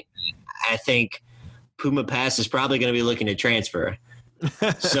point, I think Puma Pass is probably going to be looking to transfer.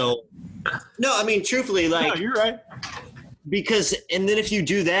 So, no, I mean, truthfully, like, no, you're right. Because, and then if you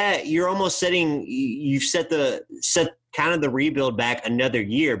do that, you're almost set kind of the rebuild back another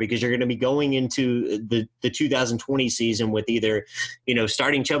year, because you're going to be going into the 2020 season with either,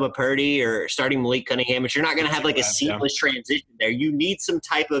 starting Chubba Purdy or starting Malik Cunningham, but you're not going to have like a seamless transition there. You need some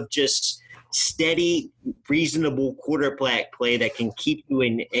type of just steady, reasonable quarterback play that can keep you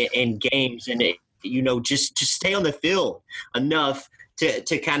in games and, just stay on the field enough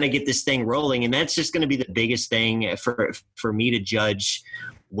to kind of get this thing rolling. And that's just going to be the biggest thing for me to judge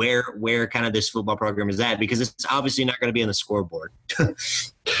where kind of this football program is at, because it's obviously not going to be on the scoreboard.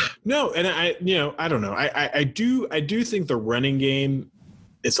 No. And I don't know. I do think the running game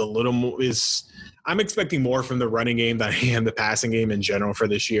is a little more I'm expecting more from the running game than I am the passing game in general for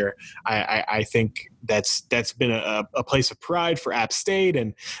this year. I think that's been a place of pride for App State,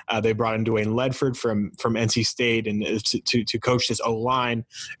 and they brought in Dwayne Ledford from NC State and to coach this O-line.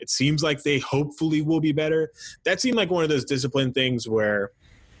 It seems like they hopefully will be better. That seemed like one of those discipline things where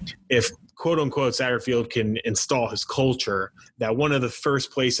if quote unquote Satterfield can install his culture, that one of the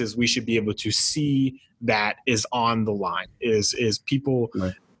first places we should be able to see that is on the line is people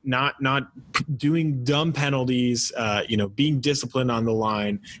right. not doing dumb penalties, being disciplined on the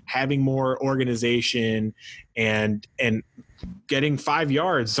line, having more organization and getting 5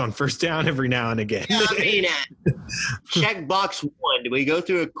 yards on first down every now and again. Yeah, I mean, check box 1. Do we go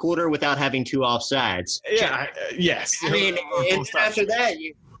through a quarter without having 2 offsides? Yeah. Yes. I mean, and after that,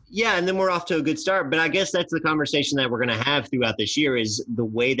 and then we're off to a good start. But I guess that's the conversation that we're going to have throughout this year is the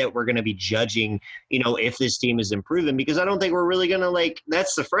way that we're going to be judging, if this team is improving, because I don't think we're really going to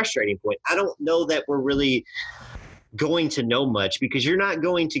that's the frustrating point. I don't know that we're really going to know much, because you're not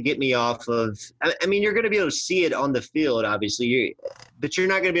going to get me off of, I mean, you're going to be able to see it on the field, obviously, but you're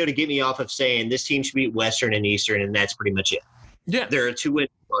not going to be able to get me off of saying this team should beat Western and Eastern, and that's pretty much it. Yeah. They're a 2-win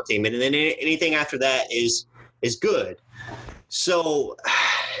team. And then anything after that is good. So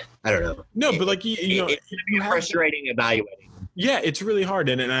I don't know. No, but like, it's going to be frustrating evaluating. Yeah, it's really hard.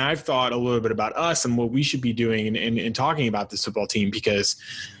 And I've thought a little bit about us and what we should be doing in talking about this football team, because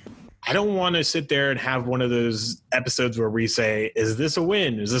I don't want to sit there and have one of those episodes where we say, is this a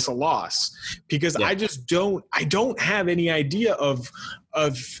win? Is this a loss? Because I don't have any idea of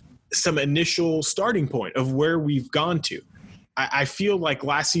some initial starting point of where we've gone to. I feel like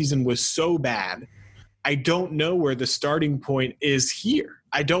last season was so bad. I don't know where the starting point is here.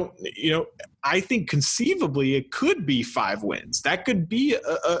 I don't, I think conceivably it could be 5 wins. That could be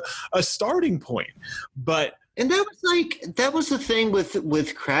a starting point, but. And that was the thing with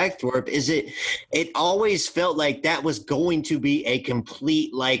Kragthorpe, is it always felt like that was going to be a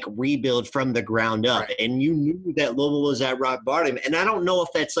complete rebuild from the ground up. Right. And you knew that Louisville was at rock bottom. And I don't know if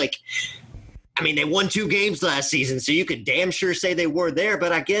that's they won 2 games last season, so you could damn sure say they were there.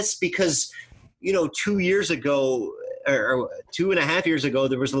 But I guess because, 2 years ago or 2.5 years ago,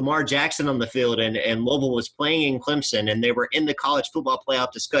 there was Lamar Jackson on the field and Louisville was playing in Clemson and they were in the college football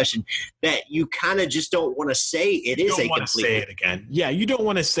playoff discussion, that you kind of just don't want to say it is a complete. You don't want to say it again. Yeah, you don't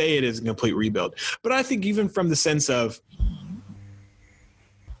want to say it is a complete rebuild. But I think even from the sense of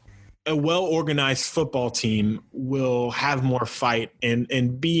a well-organized football team will have more fight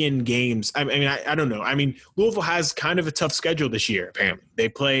and be in games. I mean, I don't know. I mean, Louisville has kind of a tough schedule this year, apparently. They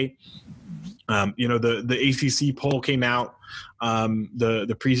play, the ACC poll came out,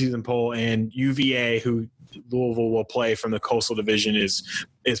 the preseason poll, and UVA, who Louisville will play from the Coastal Division, is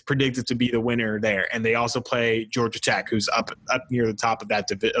predicted to be the winner there. And they also play Georgia Tech, who's up near the top of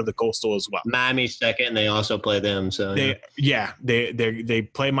of the Coastal as well. Miami's second, and they also play them. So they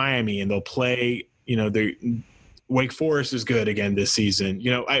play Miami, and they'll play. Wake Forest is good again this season.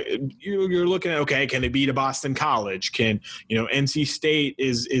 You're looking at, okay, can they beat a Boston College? NC State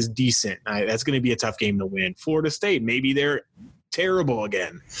is decent. That's going to be a tough game to win. Florida State, maybe they're terrible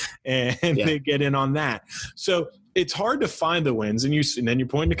again, and they get in on that. So it's hard to find the wins, and then you're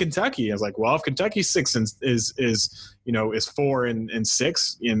pointing to Kentucky. I was like, well, if Kentucky's 6 and is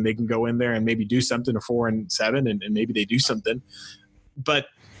 4-6, and they can go in there and maybe do something, or 4-7, and maybe they do something. But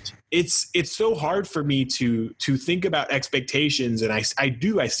it's so hard for me to think about expectations, and I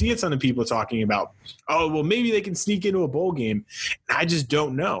see it some of people talking about, oh, well, maybe they can sneak into a bowl game. I just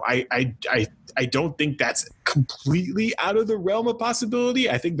don't know. I don't think that's completely out of the realm of possibility.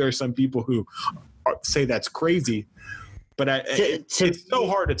 I think there are some people who say that's crazy, but it's so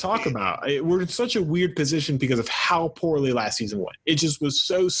hard to talk about. We're in such a weird position because of how poorly last season went. It just was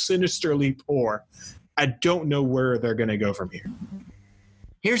so sinisterly poor. I don't know where they're going to go from here.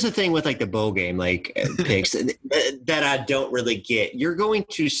 Here's the thing with the bowl game picks that I don't really get. You're going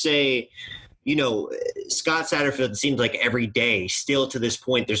to say, Scott Satterfield seems like every day, still to this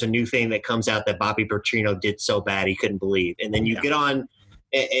point, there's a new thing that comes out that Bobby Petrino did so bad he couldn't believe. And then you get on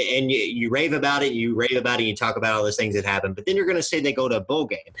and you rave about it, and you talk about all those things that happen. But then you're going to say they go to a bowl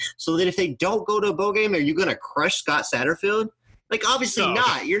game. So that if they don't go to a bowl game, are you going to crush Scott Satterfield? Obviously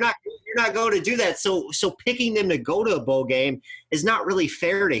not. You're not going to do that. So picking them to go to a bowl game is not really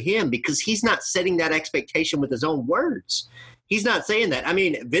fair to him, because he's not setting that expectation with his own words. He's not saying that. I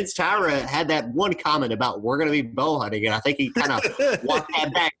mean, Vince Tyra had that one comment about we're going to be bow hunting, and I think he kind of walked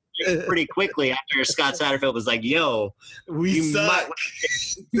that back pretty quickly after Scott Satterfield was like, yo, you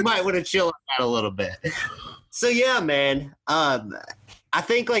might want to chill on that a little bit. So, yeah, man, I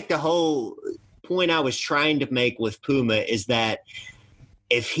think the whole – point I was trying to make with Puma is that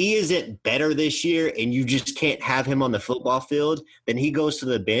if he isn't better this year and you just can't have him on the football field, then he goes to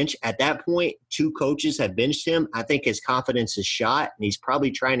the bench. At that point, 2 coaches have benched him. I think his confidence is shot, and he's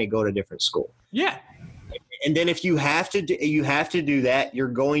probably trying to go to a different school. Yeah. And then if you have to do that, you're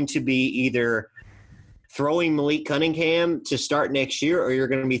going to be either throwing Malik Cunningham to start next year, or you're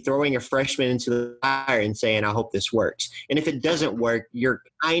going to be throwing a freshman into the fire and saying, I hope this works. And if it doesn't work, you're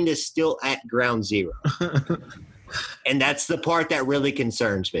kind of still at ground zero. And that's the part that really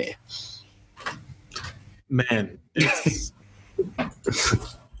concerns me. Man.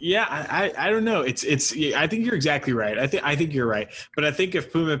 Yeah, I don't know. It's. I think you're exactly right. I think you're right. But I think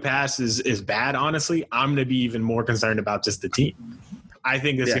if Puma Pass is bad, honestly, I'm going to be even more concerned about just the team. I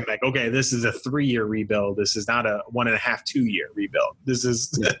think this is okay, this is a 3-year rebuild. This is not a 1.5, 2-year rebuild. This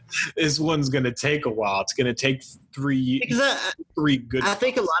one's going to take a while. It's going to take 3 good. I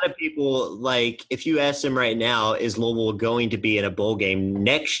think a lot of people, if you ask them right now, is Louisville going to be in a bowl game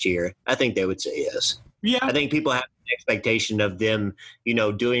next year? I think they would say yes. Yeah. I think people have an expectation of them,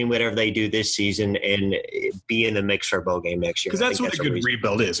 doing whatever they do this season and be in the mix for a bowl game next year. Because that's what a good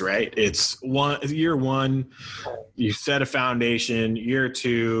rebuild is, right? It's year 1, you set a foundation. Year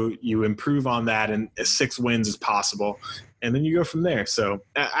 2, you improve on that, and 6 wins is possible. And then you go from there. So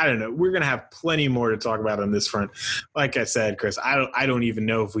I don't know. We're going to have plenty more to talk about on this front. Like I said, Chris, I don't even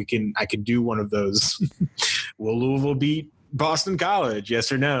know if I could do one of those. Will Louisville beat Boston College,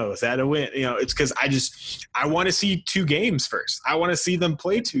 yes or no? Is that a win? It's because I want to see 2 games first. I want to see them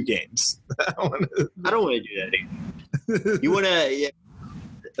play 2 games. I don't want to do that either. You want to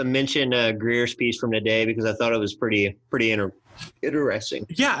mention Greer's piece from today, because I thought it was pretty interesting.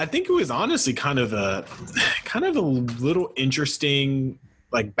 Yeah, I think it was honestly kind of a little interesting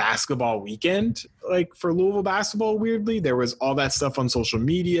basketball weekend for Louisville basketball. Weirdly, there was all that stuff on social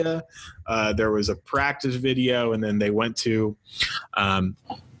media. There was a practice video, and then they went to the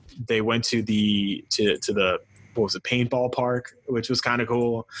what was it, paintball park, which was kind of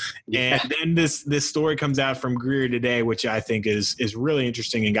cool. Yeah. And then this story comes out from Greer today, which I think is really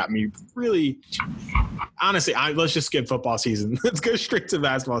interesting and got me really honestly. Let's just skip football season. Let's go straight to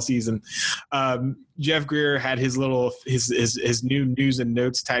basketball season. Jeff Greer had his new news and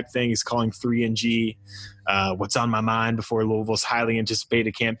notes type thing. He's calling 3G what's on my mind before Louisville's highly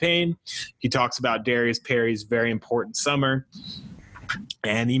anticipated campaign. He talks about Darius Perry's very important summer,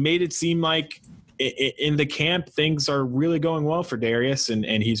 and he made it seem like in the camp, things are really going well for Darius, and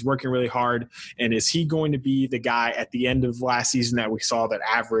he's working really hard. And is he going to be the guy at the end of last season that we saw that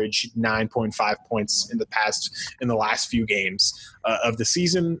averaged 9.5 points in the last few games of the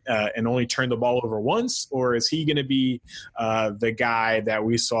season and only turned the ball over once? Or is he going to be the guy that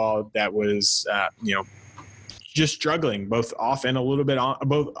we saw that was, just struggling both off and a little bit on,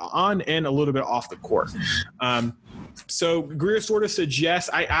 both on and a little bit off the court? So Greer sort of suggests,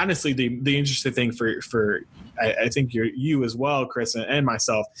 I honestly, the interesting thing for I think you as well, Chris, and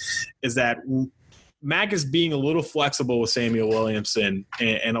myself, is that Mac is being a little flexible with Samuel Williamson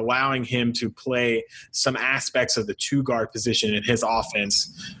and allowing him to play some aspects of the two guard position in his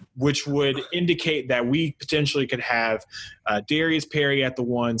offense, which would indicate that we potentially could have Darius Perry at the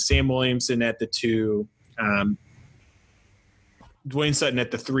 1, Sam Williamson at the 2, Dwayne Sutton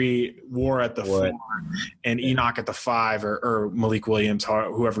at the 3, War at the 4, and Enoch at the 5, or Malik Williams,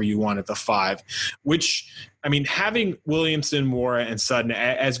 whoever you want at the 5. Which, I mean, having Williamson, Mora, and Sutton,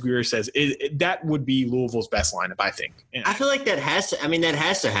 as Greer says, that would be Louisville's best lineup, I think. I feel like that has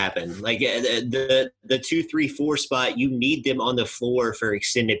to happen. Like the 2, 3, 4 spot, you need them on the floor for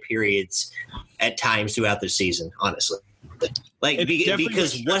extended periods at times throughout the season. Honestly,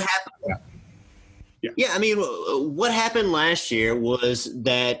 because what happened. Yeah, I mean, what happened last year was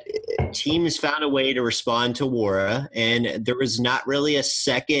that teams found a way to respond to Wara, and there was not really a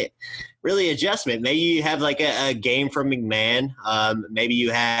second adjustment. Maybe you have like a game from McMahon. Maybe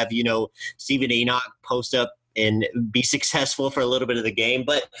you have, Stephen Enoch post up and be successful for a little bit of the game.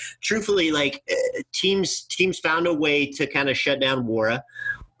 But truthfully, like teams found a way to kind of shut down Wara.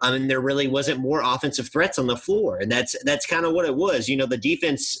 And there really wasn't more offensive threats on the floor. And that's kind of what it was. The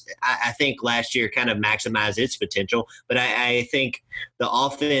defense, I think last year kind of maximized its potential. But I think the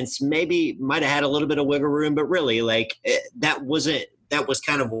offense maybe might have had a little bit of wiggle room. But really, that was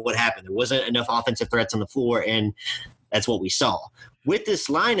kind of what happened. There wasn't enough offensive threats on the floor. And that's what we saw. With this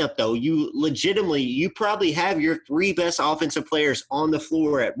lineup, though, you probably have your 3 best offensive players on the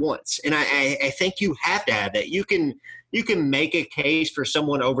floor at once. And I think you have to have that. You can make a case for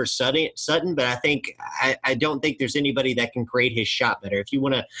someone over Sutton, but I don't think there's anybody that can create his shot better. If you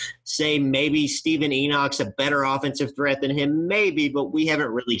want to say maybe Stephen Enoch's a better offensive threat than him, maybe, but we haven't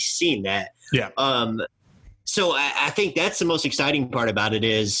really seen that. Yeah. So I think that's the most exciting part about it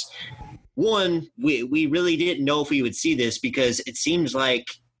is, one, we really didn't know if we would see this because it seems like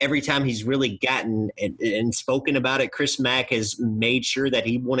every time he's really gotten and spoken about it, Chris Mack has made sure that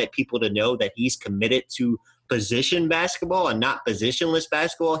he wanted people to know that he's committed to position basketball and not positionless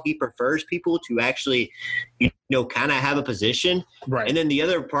basketball. He prefers people to actually, kind of have a position. Right. And then the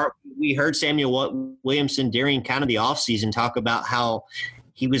other part, we heard Samuel Williamson during kind of the offseason talk about how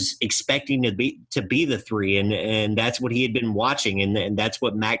he was expecting to be the 3, and that's what he had been watching, and that's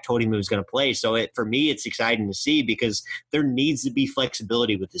what Mac told him he was going to play. So for me, it's exciting to see because there needs to be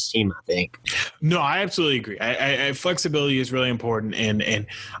flexibility with this team, I think. No, I absolutely agree. I flexibility is really important, and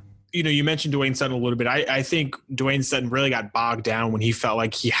you mentioned Dwayne Sutton a little bit. I think Dwayne Sutton really got bogged down when he felt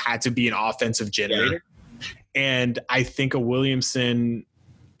like he had to be an offensive generator. Yeah. And I think allowing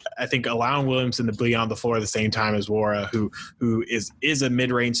Williamson to be on the floor at the same time as Wara, who is a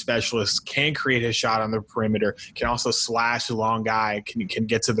mid-range specialist, can create his shot on the perimeter, can also slash a long guy, can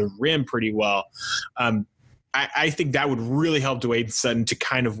get to the rim pretty well. I think that would really help Dwayne Sutton to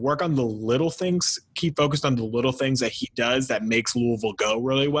kind of work on the little things, keep focused on the little things that he does that makes Louisville go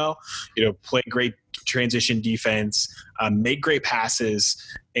really well. Play great transition defense, make great passes,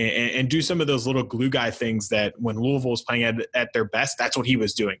 and do some of those little glue guy things that when Louisville was playing at their best, that's what he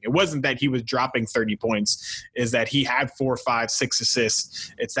was doing. It wasn't that he was dropping 30 points, is that he had 4, 5, 6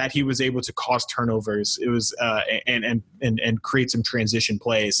 assists. It's that he was able to cause turnovers. It was and create some transition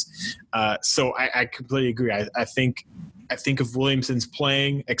plays. So I completely agree. I think if Williamson's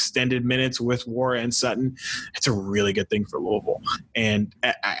playing extended minutes with Wara and Sutton, it's a really good thing for Louisville. And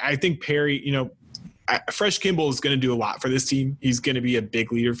I think Perry, Fresh Kimball is going to do a lot for this team. He's going to be a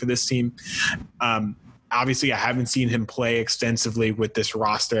big leader for this team. Obviously, I haven't seen him play extensively with this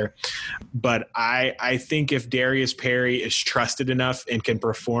roster, but I think if Darius Perry is trusted enough and can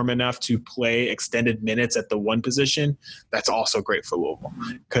perform enough to play extended minutes at the 1 position, that's also great for Louisville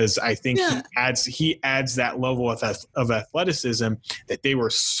because I think he adds that level of athleticism that they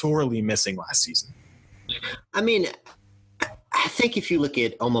were sorely missing last season. I mean, I think if you look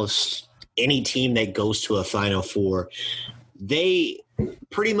at almost any team that goes to a Final Four, they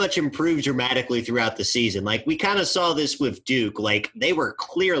pretty much improved dramatically throughout the season. Like we kind of saw this with Duke. Like they were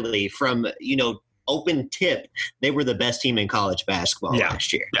clearly from, open tip, they were the best team in college basketball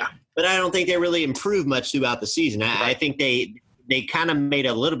last year. Yeah. But I don't think they really improved much throughout the season. I think they they kind of made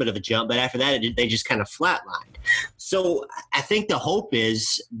a little bit of a jump, but after that, they just kind of flatlined. So I think the hope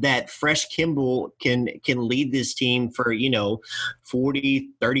is that Fresh Kimble can lead this team for,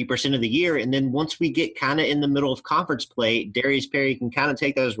 40-30% of the year. And then once we get kind of in the middle of conference play, Darius Perry can kind of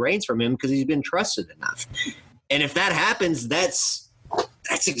take those reins from him because he's been trusted enough. And if that happens, that's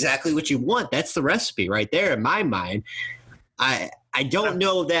exactly what you want. That's the recipe right there in my mind. I don't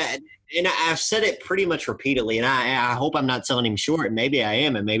know that, and I've said it pretty much repeatedly, and I hope I'm not selling him short, and maybe I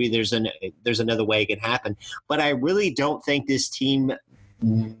am, and maybe there's another way it can happen. But I really don't think this team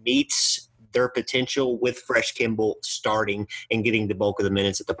meets their potential with Fresh Kimble starting and getting the bulk of the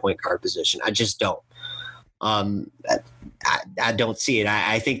minutes at the point guard position. I just don't. I don't see it.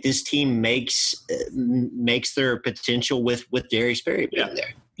 I think this team makes their potential with Darius Perry being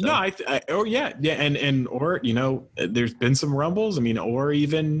there. So. No, and there's been some rumbles. I mean, or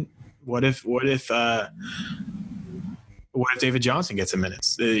even what if David Johnson gets some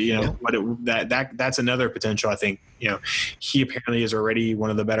minutes? That's another potential. I think he apparently is already one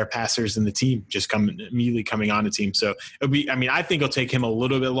of the better passers in the team, just immediately coming on the team. So it'll be. I mean, I think it'll take him a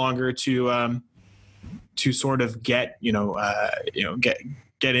little bit longer to sort of get into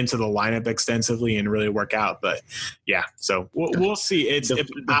the lineup extensively and really work out. But yeah, so we'll see.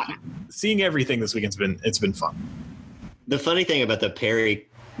 Seeing everything this week, it's been fun. The funny thing about the Perry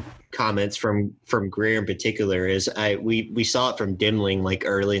comments from Greer in particular is we saw it from Dimling like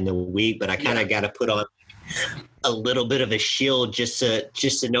early in the week, but I kind of got to put on a little bit of a shield just to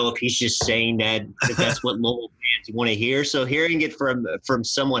know if he's just saying that that's what Louisville fans want to hear. So hearing it from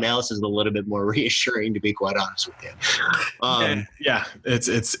someone else is a little bit more reassuring, to be quite honest with you.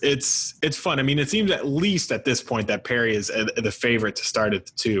 It's fun. I mean, it seems at least at this point that Perry is the favorite to start at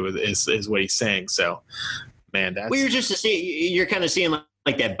the 2 is what he's saying. So, man, that's. Well, you're kind of seeing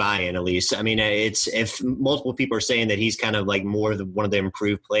like that buy-in, at least. I mean, it's if multiple people are saying that he's kind of like more of one of the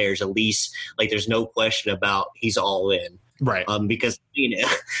improved players, at least like there's no question about he's all in. Right. Because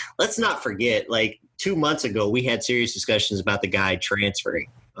let's not forget, like 2 months ago, we had serious discussions about the guy transferring.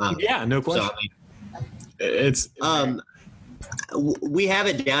 No question. So, I mean, we have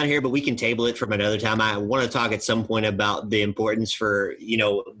it down here, but we can table it from another time. I want to talk at some point about the importance for,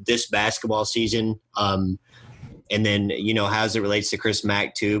 this basketball season. And then, how it relates to Chris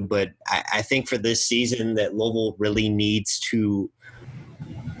Mack too. But I think for this season that Louisville really needs to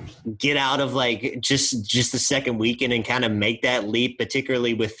get out of like just the second weekend and kind of make that leap,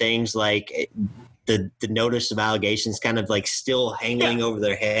 particularly with things like the notice of allegations kind of like still hanging over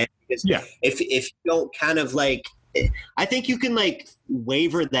their head. Because if you don't kind of like, I think you can like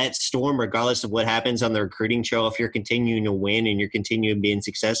waver that storm regardless of what happens on the recruiting trail if you're continuing to win and you're continuing being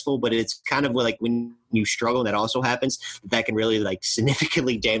successful. But it's kind of like when you struggle and that also happens, that can really like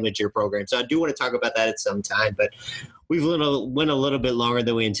significantly damage your program. So I do want to talk about that at some time, but we've went a little bit longer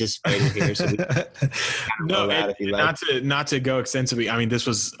than we anticipated here. So not to go extensively. I mean, this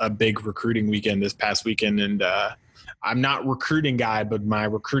was a big recruiting weekend this past weekend, and I'm not a recruiting guy, but my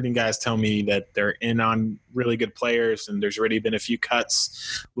recruiting guys tell me that they're in on really good players, and there's already been a few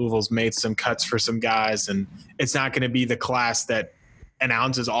cuts. Louisville's made some cuts for some guys, and it's not going to be the class that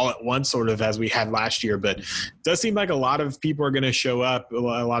announces all at once, sort of as we had last year. But it does seem like a lot of people are going to show up. A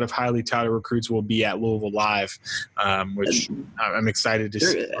lot of highly touted recruits will be at Louisville Live, which I'm excited to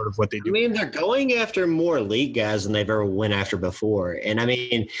see sort of what they do. I mean, they're going after more elite guys than they've ever went after before. And I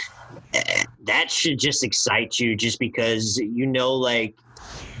mean, that should just excite you just because, like,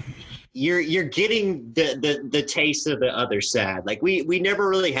 you're getting the taste of the other side. Like we never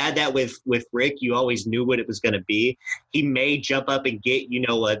really had that with Rick. You always knew what it was going to be. He may jump up and get,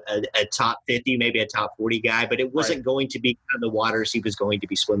 a top 50, maybe a top 40 guy, but it wasn't going to be kind of the waters he was going to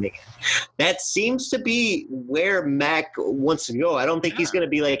be swimming in. That seems to be where Mac wants to go. I don't think he's going to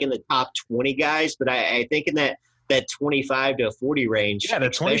be like in the top 20 guys, but I think in that 25 to 40 range. Yeah, the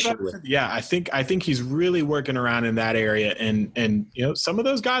 25. Yeah, I think he's really working around in that area, and some of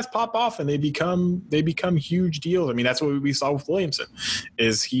those guys pop off and they become huge deals. I mean, that's what we saw with Williamson.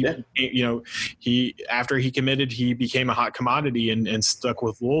 Is he after he committed, he became a hot commodity and stuck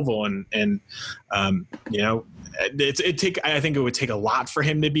with Louisville, and I think it would take a lot for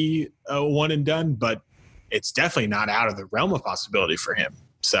him to be a one and done, but it's definitely not out of the realm of possibility for him.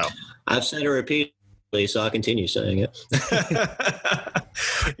 So I've said it repeatedly, so I'll continue saying it.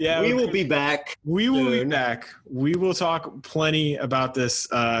 Yeah, we will be back. We will be back. We will talk plenty about this.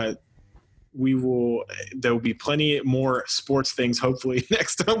 There will be plenty more sports things hopefully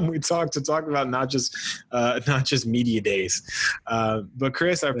next time we talk about not just media days. But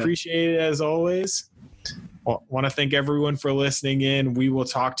Chris, I appreciate it as always. Want to thank everyone for listening in. We will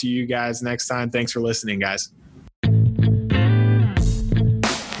talk to you guys next time. Thanks for listening, guys.